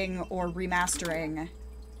remaking or remastering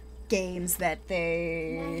games that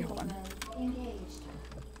they... Hold on.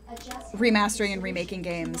 Remastering and remaking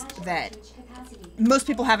games that most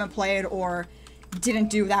people haven't played or didn't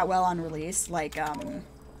do that well on release. Like, trying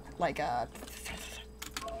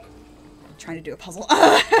to do a puzzle.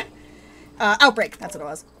 Outbreak, that's what it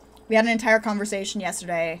was. We had an entire conversation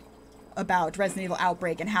yesterday about Resident Evil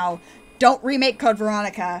Outbreak and how don't remake Code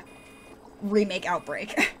Veronica, remake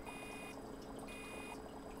Outbreak.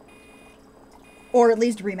 Or at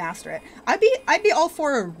least remaster it. I'd be all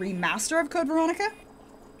for a remaster of Code Veronica.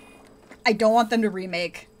 I don't want them to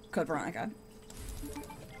remake Code Veronica.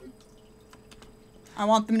 I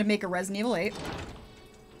want them to make a Resident Evil 8.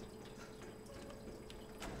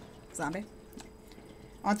 Zombie.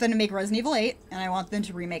 I want them to make Resident Evil 8, and I want them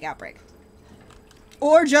to remake Outbreak.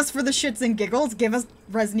 Or just for the shits and giggles, give us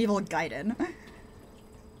Resident Evil Gaiden.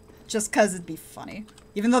 Just cause it'd be funny.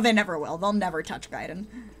 Even though they never will. They'll never touch Gaiden.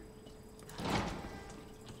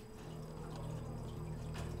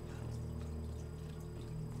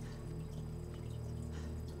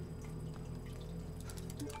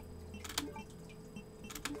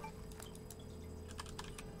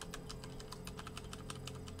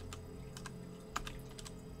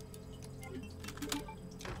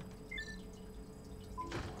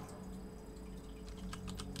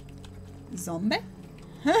 Zombie?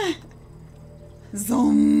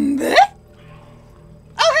 Zombie?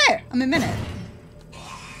 Oh, hey! I'm a minute.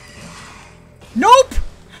 Nope!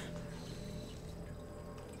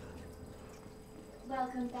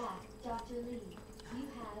 Welcome back, Dr. Lee. You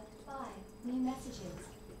have 5 new messages.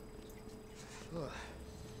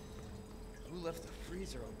 Who left the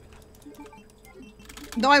freezer open?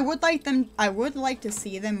 Though I would like to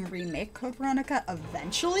see them remake Code Veronica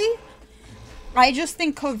eventually. I just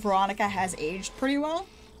think Code Veronica has aged pretty well.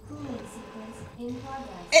 Cooling sequence in progress.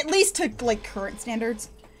 At least to, like, current standards.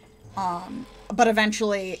 But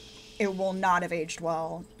eventually it will not have aged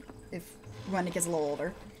well when it gets a little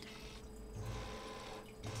older.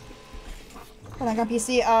 But like on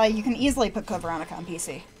PC, you can easily put Code Veronica on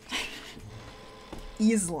PC.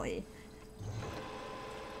 Easily.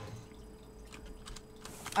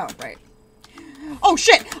 Oh, right. Oh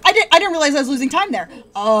shit! I didn't realize I was losing time there.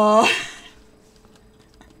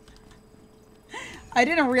 I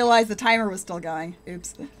didn't realize the timer was still going.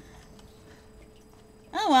 Oops.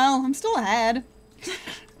 Oh well, I'm still ahead.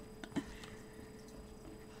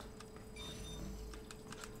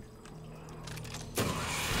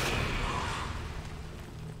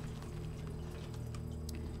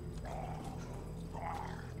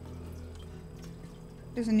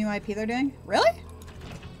 There's a new IP they're doing? Really?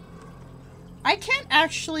 I can't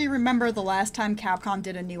actually remember the last time Capcom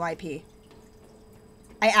did a new IP.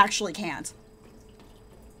 I actually can't.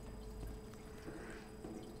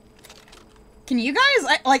 Can you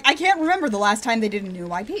guys? I can't remember the last time they did a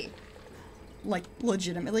new IP. Like,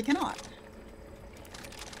 legitimately cannot.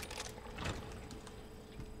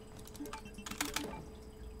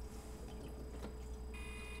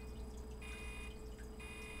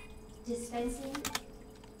 Dispensing.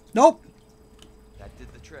 Nope. That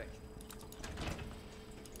did the trick.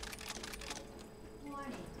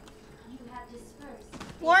 Warning. You have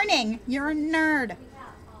dispersed Warning, you're a nerd.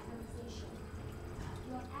 without authorization.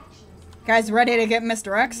 Your actions Guys, ready to get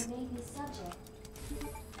Mr. X? may be subject.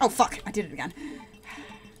 Oh, fuck. I did it again.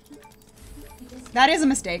 That is a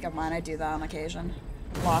mistake of mine. I do that on occasion.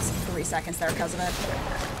 Lost 3 seconds there because of it.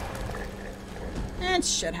 And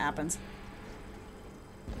shit happens.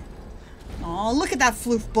 Oh, look at that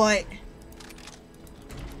floof butt.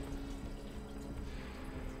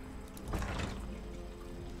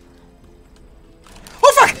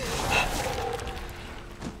 Oh, fuck!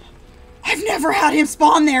 I've never had him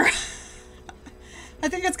spawn there. I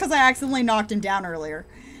think it's because I accidentally knocked him down earlier.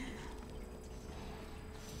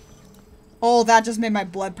 Oh, that just made my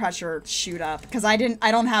blood pressure shoot up. Because I don't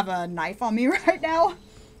have a knife on me right now.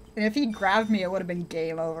 And if he grabbed me, it would have been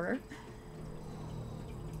game over.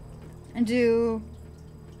 And do...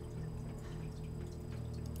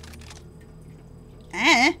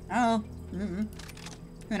 Oh. Mm-mm.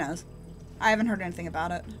 Who knows? I haven't heard anything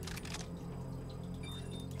about it.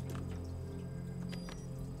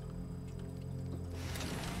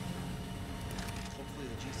 Hopefully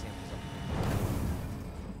the G sample's up.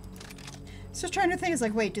 Just trying to think, it's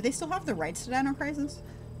like, wait, do they still have the rights to Dino Crisis?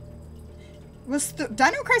 Was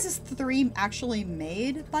Dino Crisis 3 actually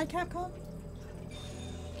made by Capcom?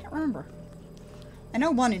 Can't remember. I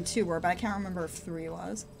know 1 and 2 were, but I can't remember if 3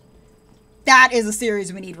 was. That is a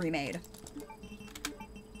series we need remade.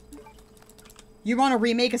 You want to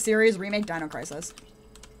remake a series, remake Dino Crisis.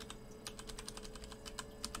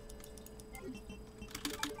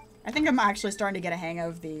 I think I'm actually starting to get a hang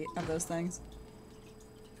of those things.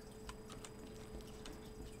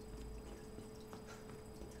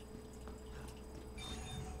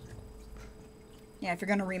 Yeah, if you're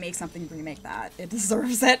gonna remake something, remake that. It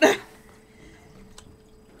deserves it.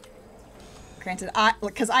 Granted,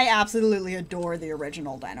 because I absolutely adore the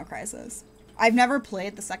original Dino Crisis. I've never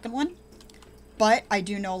played the second one, but I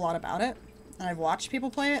do know a lot about it, and I've watched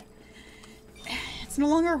people play it. It's no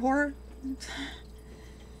longer horror.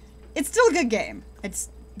 It's still a good game.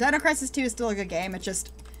 Dino Crisis 2 is still a good game.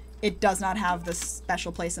 It does not have the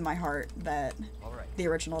special place in my heart that All right. the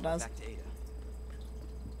original does. Back to Ada.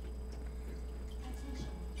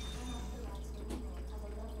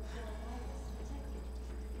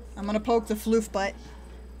 I'm gonna poke the floof butt.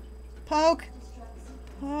 Poke!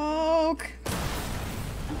 Poke!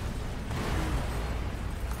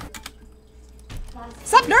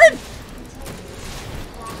 Sup, nerd?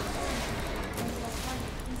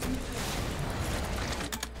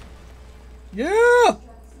 Yeah!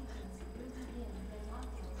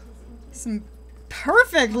 Some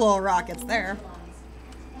perfect little rockets there.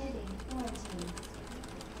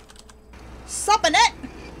 Supping it!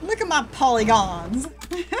 Look at my polygons!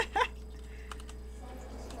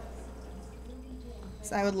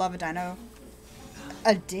 So I would love a dino.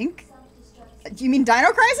 A dink? You mean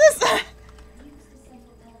Dino Crisis?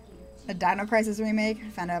 A Dino Crisis remake?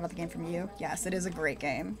 Found out about the game from you. Yes, it is a great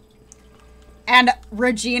game. And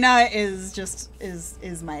Regina is just,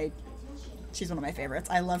 is my, she's one of my favorites.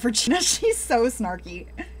 I love Regina. She's so snarky.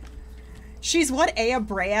 She's what Aya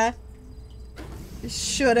Brea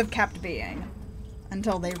should have kept being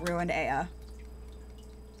until they ruined Aya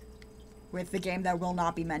with the game that will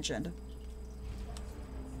not be mentioned.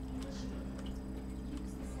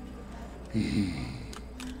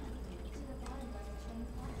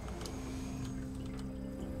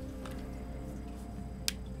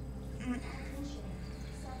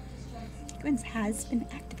 Sequence has been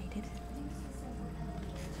activated.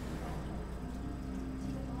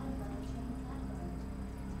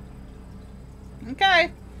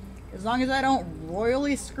 Okay. As long as I don't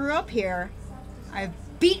royally screw up here, I've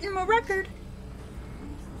beaten my record.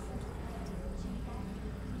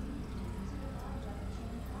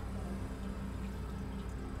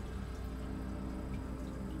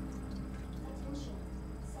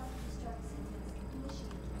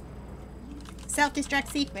 Self-destruct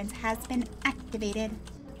sequence has been activated.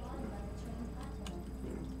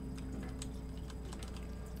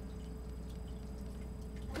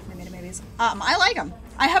 I like them.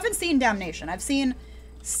 I haven't seen Damnation. I've seen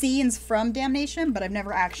scenes from Damnation, but I've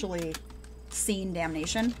never actually seen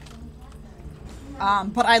Damnation.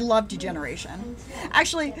 But I love Degeneration.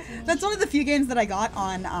 Actually, that's one of the few games that I got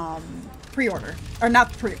on pre-order. Or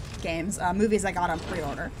not games, movies I got on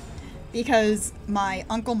pre-order. Because my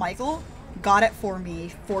Uncle Michael got it for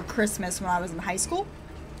me for Christmas when I was in high school.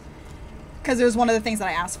 Because it was one of the things that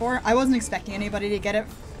I asked for. I wasn't expecting anybody to get it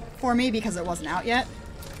for me because it wasn't out yet.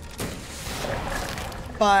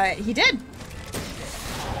 But he did.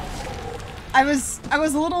 I was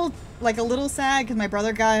a little sad because my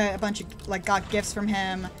brother got a bunch of got gifts from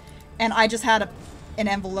him, and I just had an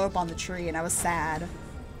envelope on the tree, and I was sad.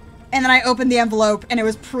 And then I opened the envelope, and it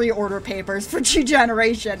was pre-order papers for G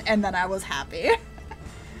Generation, and then I was happy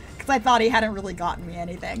because I thought he hadn't really gotten me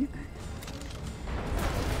anything.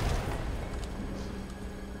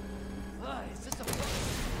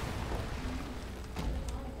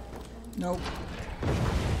 Nope.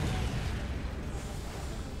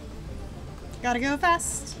 Gotta go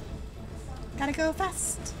fast. Gotta go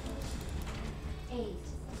fast. 8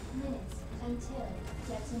 minutes until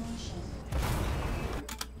detonation.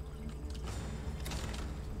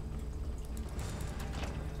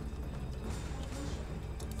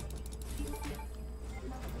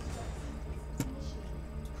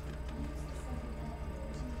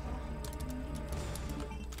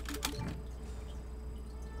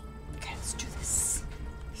 Okay, let's do this.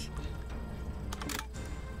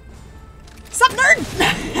 Sup, nerd?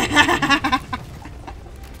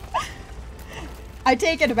 I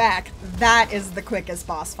take it back. That is the quickest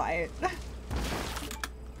boss fight. You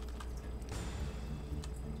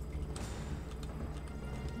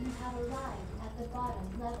have arrived at the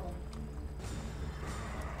bottom level.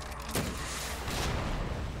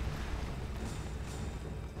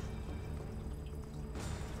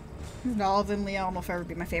 Alden Leon will forever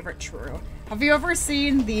be my favorite. True. Have you ever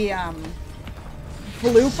seen the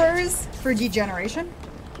bloopers for Degeneration?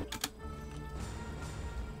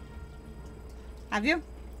 Have you?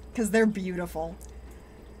 Because they're beautiful.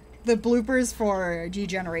 The bloopers for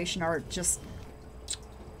Degeneration are just...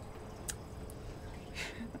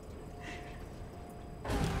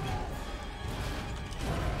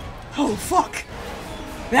 Oh, fuck!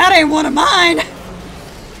 That ain't one of mine!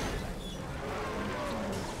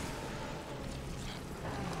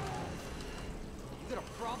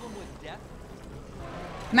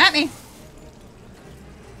 Come at me.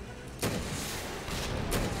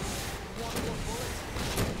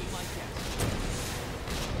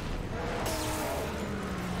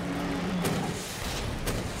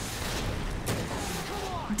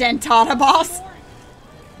 Dentata boss.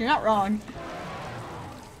 You're not wrong.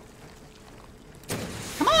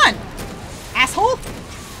 Come on, asshole.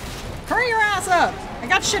 Hurry your ass up. I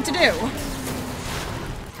got shit to do.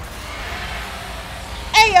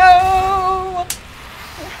 Ayo!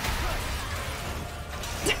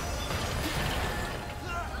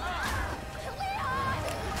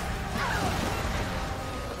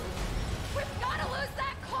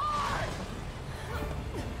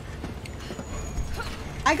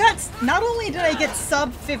 I got, not only did I get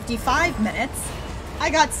sub 55 minutes, I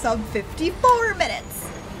got sub 54 minutes.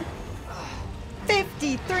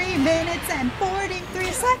 53 minutes and 43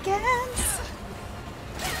 seconds.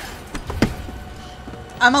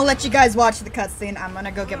 I'm gonna let you guys watch the cutscene. I'm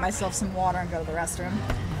gonna go get myself some water and go to the restroom.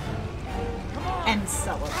 And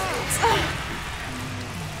celebrate.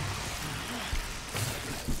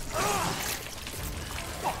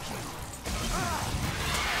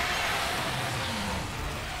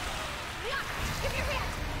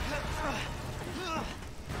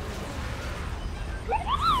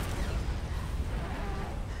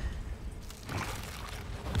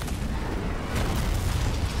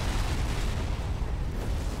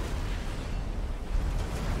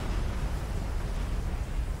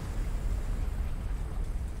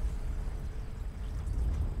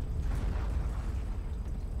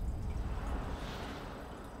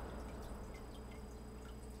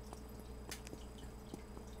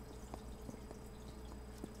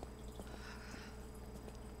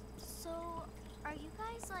 Are you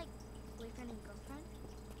guys like boyfriend and girlfriend?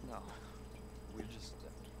 No. We're just,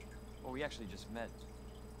 well, we actually just met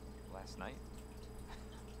last night.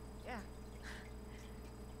 Yeah.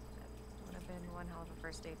 That would have been one hell of a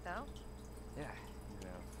first date, though. Yeah, you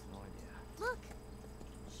have no idea. Look!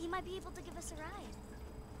 He might be able to give us a ride.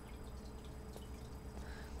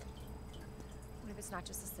 What if it's not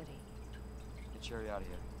just a city? Get Cherry out of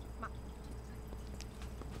here.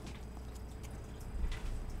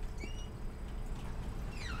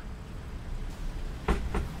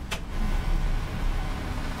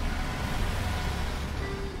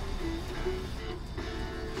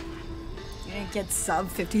 Get sub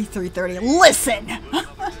 5330. Listen! He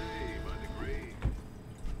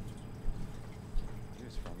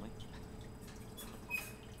was friendly.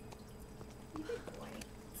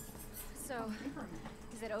 So,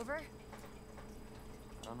 is it over?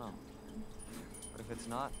 I don't know. But if it's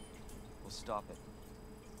not, we'll stop it.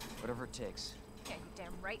 Whatever it takes. Yeah, you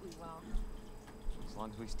damn right we will. As long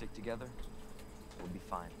as we stick together, we'll be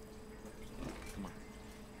fine. Come on.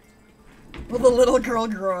 Will the little girl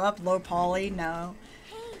grow up low poly? No.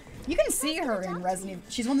 Hey, You can see her in Resident Evil.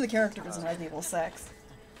 She's one of the characters in Resident Evil 6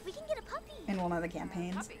 We can get a puppy. in one of the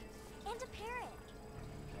campaigns. And a parrot.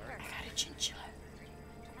 I got a chinchilla.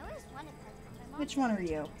 I always wanted pets, but my mom Which one are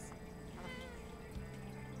you?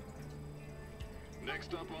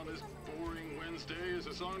 Next up on this boring Wednesday is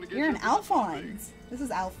a song to get You're an you through the puppy. Alphonse. This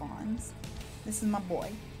is Alphonse. This is my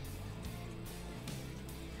boy.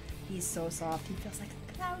 He's so soft. He feels like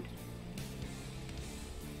a cloud.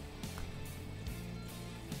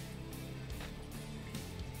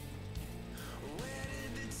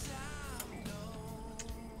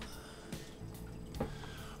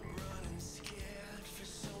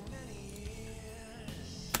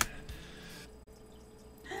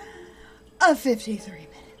 A 53